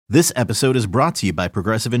This episode is brought to you by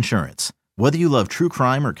Progressive Insurance. Whether you love true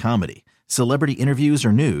crime or comedy, celebrity interviews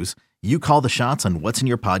or news, you call the shots on what's in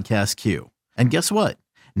your podcast queue. And guess what?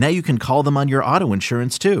 Now you can call them on your auto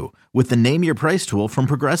insurance too with the Name Your Price tool from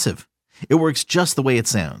Progressive. It works just the way it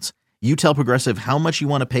sounds. You tell Progressive how much you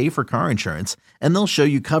want to pay for car insurance, and they'll show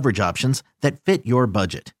you coverage options that fit your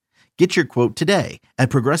budget. Get your quote today at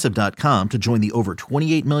Progressive.com to join the over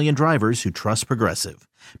 28 million drivers who trust Progressive.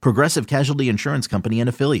 Progressive Casualty Insurance Company and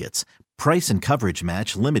Affiliates. Price and coverage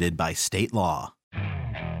match limited by state law.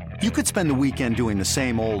 You could spend the weekend doing the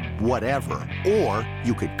same old whatever, or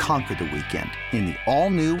you could conquer the weekend in the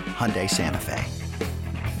all-new Hyundai Santa Fe.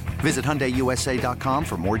 Visit HyundaiUSA.com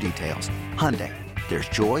for more details. Hyundai, there's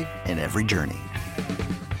joy in every journey.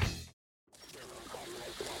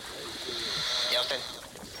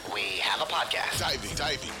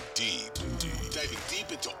 Diving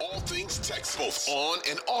deep into all things Texas, both on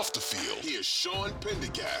and off the field. Here's Sean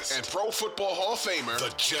Pendergast and Pro Football Hall of Famer,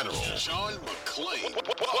 the General, John McClain.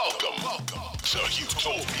 Welcome to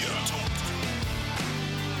Utopia.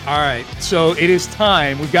 All right, so it is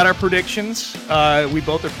time. We've got our predictions. We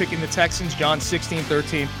both are picking the Texans, John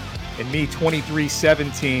 16-13, and me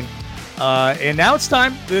 23-17. And now it's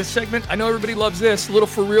time, this segment, I know everybody loves this, a little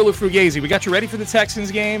Forreal Or Fugazi. We got you ready for the Texans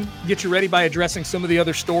game, get you ready by addressing some of the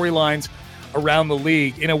other storylines around the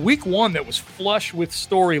league. In a week one that was flush with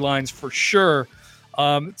storylines for sure.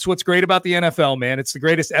 It's what's great about the NFL, man. It's the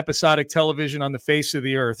greatest episodic television on the face of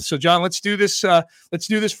the earth. So, John, let's do this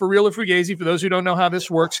Forreal Or Fugazi. For those who don't know how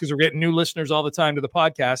this works, because we're getting new listeners all the time to the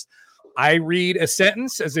podcast, I read a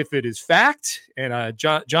sentence as if it is fact, and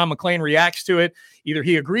John McClain reacts to it. Either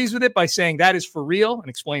he agrees with it by saying that is for real and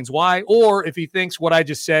explains why, or if he thinks what I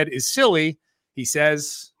just said is silly, he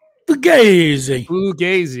says Fugazi.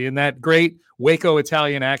 Fugazi in that great Waco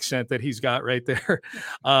Italian accent that he's got right there,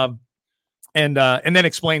 and then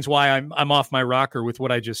explains why I'm off my rocker with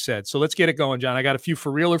what I just said. So let's get it going, John. I got a few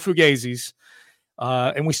Forreal Or Fugazis.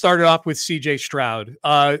 And we started off with C.J. Stroud.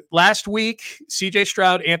 Last week, C.J.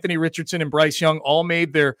 Stroud, Anthony Richardson, and Bryce Young all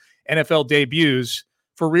made their NFL debuts.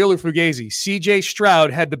 Forreal Or Fugazi, C.J.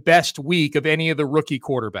 Stroud had the best week of any of the rookie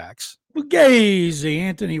quarterbacks. Fugazi.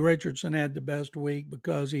 Anthony Richardson had the best week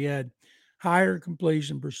because he had higher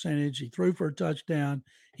completion percentage. He threw for a touchdown.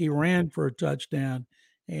 He ran for a touchdown.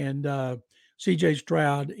 And C.J.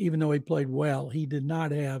 Stroud, even though he played well, he did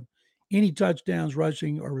not have any touchdowns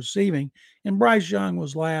rushing or receiving. And Bryce Young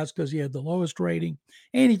was last because he had the lowest rating,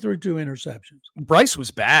 and he threw 2 interceptions. Bryce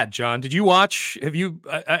was bad, John. Did you watch?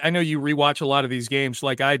 I know you rewatch a lot of these games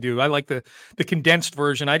like I do. I like the condensed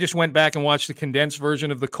version. I just went back and watched the condensed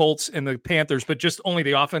version of the Colts and the Panthers, but just only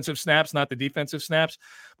the offensive snaps, not the defensive snaps.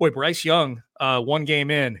 Boy, Bryce Young, one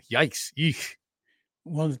game in, yikes. Eek.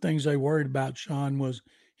 One of the things they worried about, Sean, was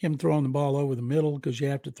him throwing the ball over the middle because you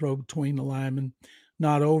have to throw between the linemen,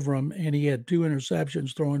 not over him. And he had 2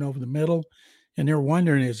 interceptions throwing over the middle. And they're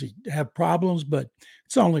wondering, does he have problems? But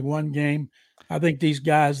it's only one game. I think these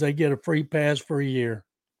guys, they get a free pass for a year.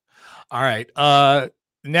 All right.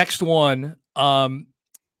 Next one.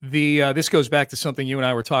 This goes back to something you and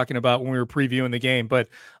I were talking about when we were previewing the game. But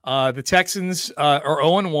the Texans are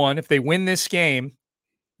 0-1. If they win this game,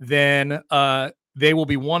 then they will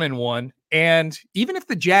be 1-1. And even if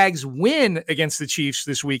the Jags win against the Chiefs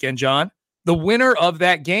this weekend, John, the winner of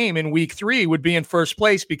that game in week 3 would be in first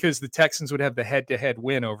place because the Texans would have the head-to-head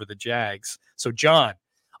win over the Jags. So, John,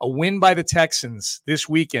 a win by the Texans this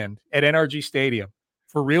weekend at NRG Stadium,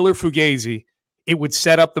 Forreal Or Fugazi, it would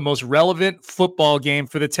set up the most relevant football game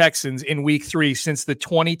for the Texans in week 3 since the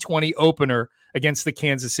 2020 opener against the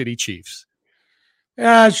Kansas City Chiefs.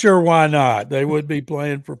 Yeah, sure. Why not? They would be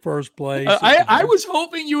playing for first place. I was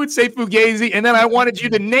hoping you would say Fugazi, and then I wanted you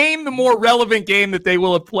to name the more relevant game that they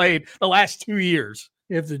will have played the last 2 years.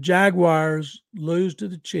 If the Jaguars lose to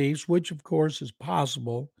the Chiefs, which of course is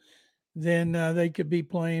possible, then they could be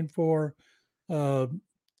playing for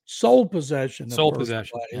sole possession. Sole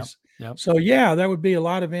possession. Yep. So, yeah, that would be a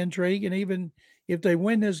lot of intrigue. And even if they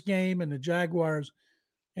win this game and the Jaguars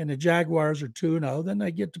are 2-0, then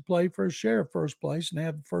they get to play for a share of first place and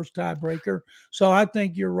have the first tiebreaker. So I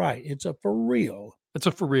think you're right. It's a for real. It's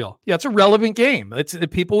a for real. Yeah, it's a relevant game.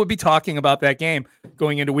 People would be talking about that game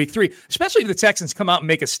going into week 3, especially if the Texans come out and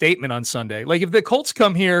make a statement on Sunday. Like if the Colts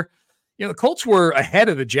come here, the Colts were ahead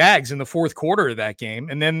of the Jags in the fourth quarter of that game.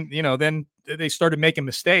 And then, then they started making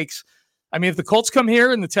mistakes. I mean, if the Colts come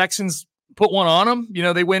here and the Texans put one on them,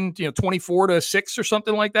 they win, 24-6 or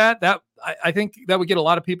something like that. I think that would get a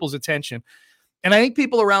lot of people's attention. And I think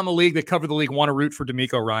people around the league that cover the league want to root for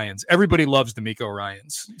DeMeco Ryans. Everybody loves DeMeco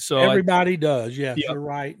Ryans. So everybody does. Yes, You're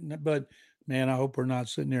right. But Man, I hope we're not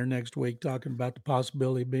sitting there next week talking about the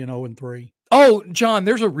possibility of being 0-3. Oh, John,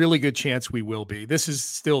 there's a really good chance we will be. This is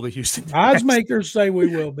still the Houston Odds Texans. makers say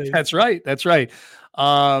we will be. That's right. That's right.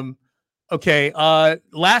 Okay.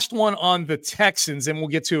 Last one on the Texans, and we'll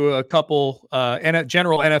get to a couple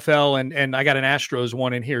general NFL, and I got an Astros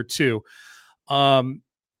one in here too.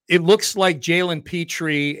 It looks like Jalen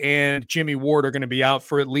Petrie and Jimmy Ward are going to be out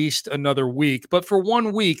for at least another week. But for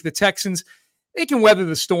 1 week, the Texans, they can weather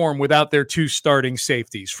the storm without their two starting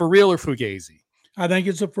safeties. Forreal or Fugazi? I think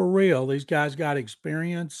it's for real. These guys got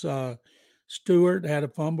experience. Stewart had a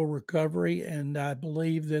fumble recovery, and I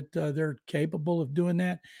believe that they're capable of doing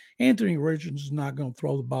that. Anthony Richards is not going to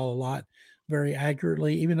throw the ball a lot very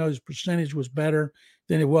accurately, even though his percentage was better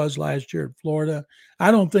than it was last year at Florida.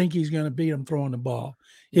 I don't think he's going to beat them throwing the ball.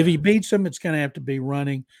 If he beats them, it's going to have to be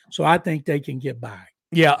running. So I think they can get by.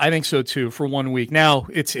 Yeah, I think so too for 1 week. Now,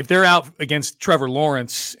 it's if they're out against Trevor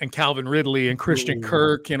Lawrence and Calvin Ridley and Christian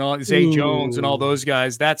Kirk and all Zay Jones and all those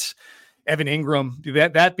guys, that's Evan Ingram.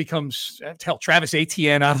 That becomes Travis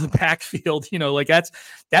Etienne out of the backfield.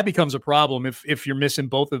 That becomes a problem if you're missing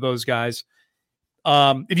both of those guys.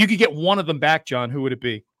 If you could get one of them back, John, who would it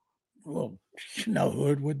be? Well, you know who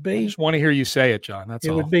it would be. I just want to hear you say it, John. That's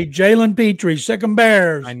all. It would be Jalen Petrie, Sick'em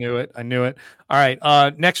Bears. I knew it. All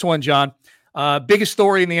right. Next one, John. Biggest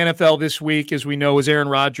story in the NFL this week, as we know, is Aaron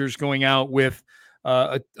Rodgers going out with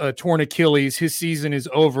a torn Achilles. His season is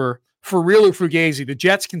over. Forreal or Fugazi, the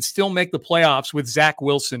Jets can still make the playoffs with Zach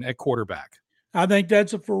Wilson at quarterback. I think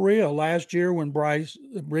that's for real. Last year when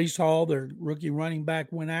Breece Hall, their rookie running back,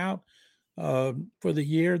 went out for the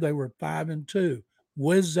year, they were 5-2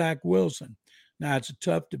 with Zach Wilson. Now, it's a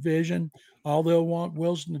tough division. All they'll want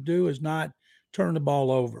Wilson to do is not turn the ball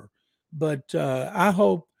over. But I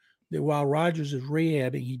hope that while Rodgers is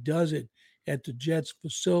rehabbing, he does it at the Jets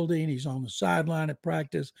facility, and he's on the sideline at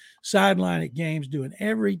practice, sideline at games, doing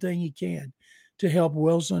everything he can to help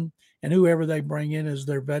Wilson and whoever they bring in as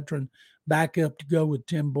their veteran backup to go with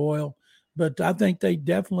Tim Boyle. But I think they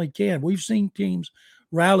definitely can. We've seen teams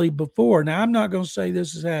rally before. Now, I'm not going to say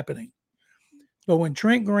this is happening, but when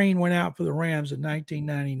Trent Green went out for the Rams in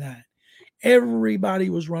 1999, everybody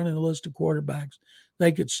was running a list of quarterbacks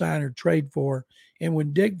they could sign or trade for. And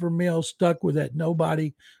when Dick Vermeil stuck with that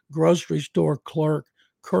nobody grocery store clerk,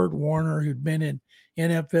 Kurt Warner, who'd been in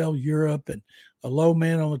NFL Europe and a low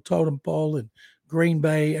man on the totem pole in Green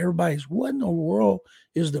Bay, everybody's, what in the world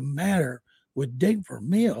is the matter with Dick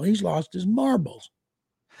Vermeil? He's lost his marbles.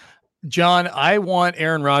 John, I want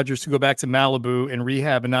Aaron Rodgers to go back to Malibu and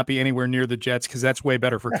rehab and not be anywhere near the Jets because that's way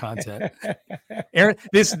better for content.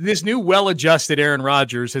 This new well-adjusted Aaron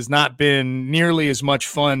Rodgers has not been nearly as much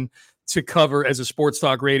fun to cover as a sports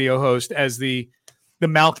talk radio host as the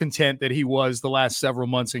malcontent that he was the last several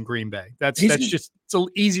months in Green Bay. It's an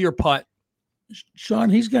easier putt. Sean,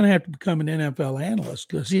 he's going to have to become an NFL analyst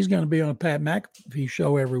because he's going to be on a Pat McAfee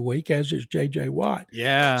show every week, as is J.J. Watt.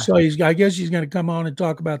 Yeah. So I guess he's going to come on and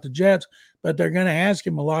talk about the Jets, but they're going to ask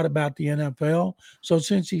him a lot about the NFL. So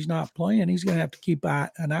since he's not playing, he's going to have to keep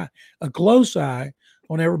a close eye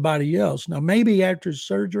on everybody else. Now, maybe after his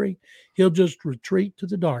surgery, he'll just retreat to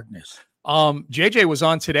the darkness. JJ was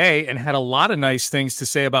on today and had a lot of nice things to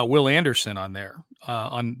say about Will Anderson on there,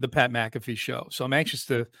 on the Pat McAfee show. So I'm anxious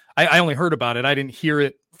I only heard about it. I didn't hear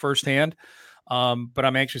it firsthand. But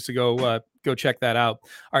I'm anxious to go check that out. All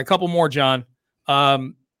right. A couple more, John.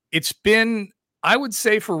 It's been, I would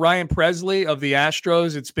say, for Ryan Presley of the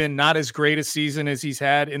Astros, it's been not as great a season as he's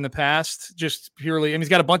had in the past, just purely. And he's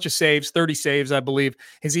got a bunch of saves, 30 saves, I believe.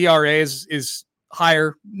 His ERA is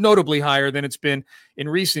higher, notably higher than it's been in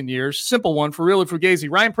recent years. Simple one, Forreal or Fugazi.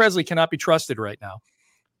 Ryan Presley cannot be trusted right now.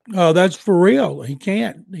 Oh, that's for real. He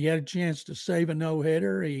can't. He had a chance to save a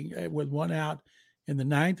no-hitter. He with one out in the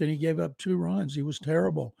ninth, and he gave up 2 runs. He was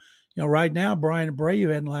terrible. Right now, Brian Abreu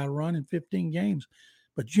hadn't allowed a run in 15 games.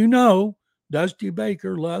 But Dusty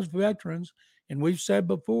Baker loves veterans, and we've said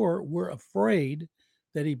before, we're afraid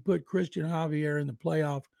that he put Christian Javier in the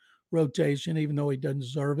playoff rotation, even though he doesn't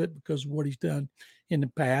deserve it because of what he's done in the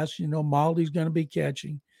past. Maldi's going to be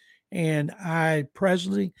catching. And I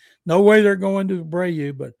presently, no way they're going to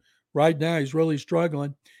Abreu, but right now he's really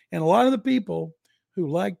struggling. And a lot of the people who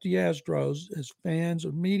like the Astros as fans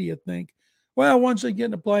or media think, well, once they get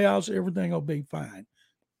in the playoffs, everything will be fine.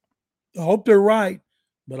 I hope they're right,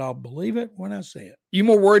 but I'll believe it when I see it. You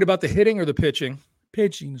more worried about the hitting or the pitching?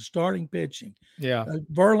 Pitching, starting pitching. Yeah.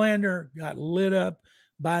 Verlander got lit up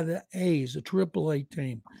by the A's, a AAA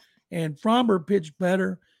team. And Fromber pitched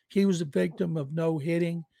better. He was a victim of no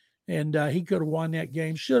hitting, and he could have won that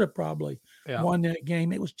game. Should have probably won that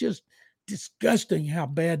game. It was just disgusting how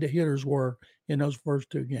bad the hitters were in those first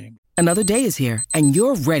two games. Another day is here, and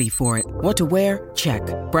you're ready for it. What to wear? Check.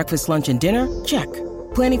 Breakfast, lunch, and dinner? Check.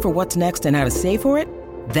 Planning for what's next and how to save for it?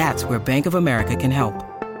 That's where Bank of America can help.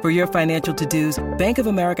 For your financial to-dos, Bank of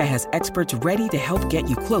America has experts ready to help get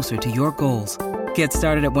you closer to your goals. Get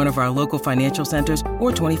started at one of our local financial centers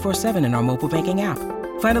or 24/7 in our mobile banking app.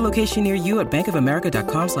 Find a location near you at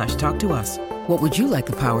bankofamerica.com/talktous. What would you like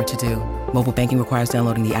the power to do? Mobile banking requires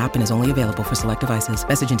downloading the app and is only available for select devices.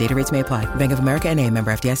 Message and data rates may apply. Bank of America N.A.,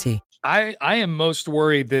 member FDIC. I am most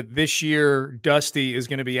worried that this year Dusty is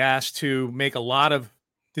going to be asked to make a lot of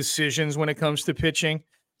decisions when it comes to pitching.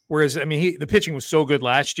 Whereas, I mean, the pitching was so good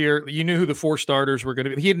last year. You knew who the four starters were going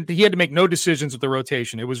to be. He had to make no decisions with the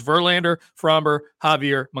rotation. It was Verlander, Fromber,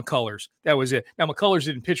 Javier, McCullers. That was it. Now, McCullers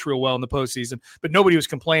didn't pitch real well in the postseason, but nobody was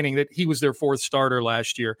complaining that he was their fourth starter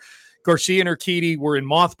last year. Garcia and Urquidy were in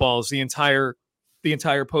mothballs the entire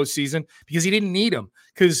postseason because he didn't need them,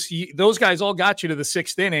 because those guys all got you to the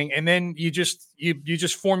sixth inning, and then you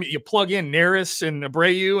plug in Neris and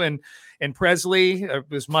Abreu and Presley. It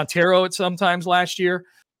was Montero at sometimes last year.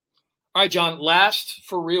 All right, John, last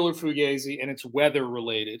Forreal or Fugazi, and it's weather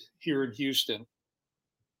related here in Houston.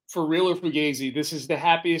 Forreal or Fugazi, this is the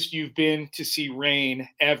happiest you've been to see rain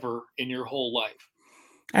ever in your whole life.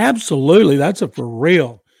 Absolutely. That's a for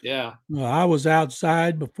real. Yeah. I was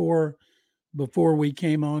outside before we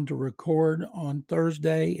came on to record on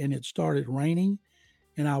Thursday, and it started raining,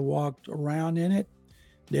 and I walked around in it.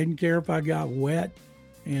 Didn't care if I got wet,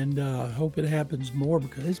 and hope it happens more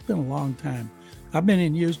because it's been a long time. I've been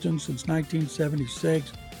in Houston since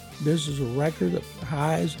 1976. This is a record of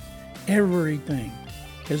highs. Everything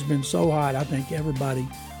has been so hot. I think everybody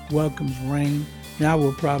welcomes rain. Now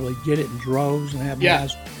we'll probably get it in droves and have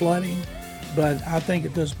mass flooding. But I think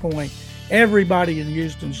at this point, everybody in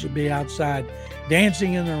Houston should be outside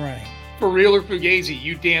dancing in the rain. Forreal or Fugazi,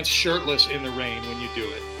 you dance shirtless in the rain when you do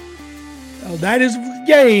it. Oh, that is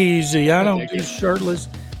Fugazi. I don't do shirtless.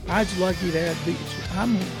 I was lucky to have beach.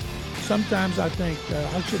 Sometimes I think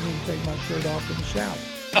I shouldn't even take my shirt off in the shower.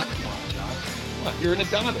 Oh, come on, John. Come on, you're an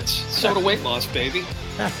Adonis. Soda weight loss, baby.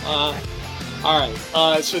 All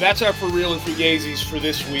right. So that's our Forreal and Fugazis for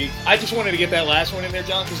this week. I just wanted to get that last one in there,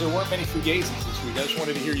 John, because there weren't many Fugazis this week. I just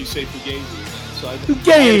wanted to hear you say Fugazi. So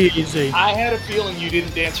Fugazi. I had a feeling you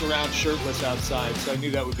didn't dance around shirtless outside, so I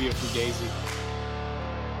knew that would be a Fugazi.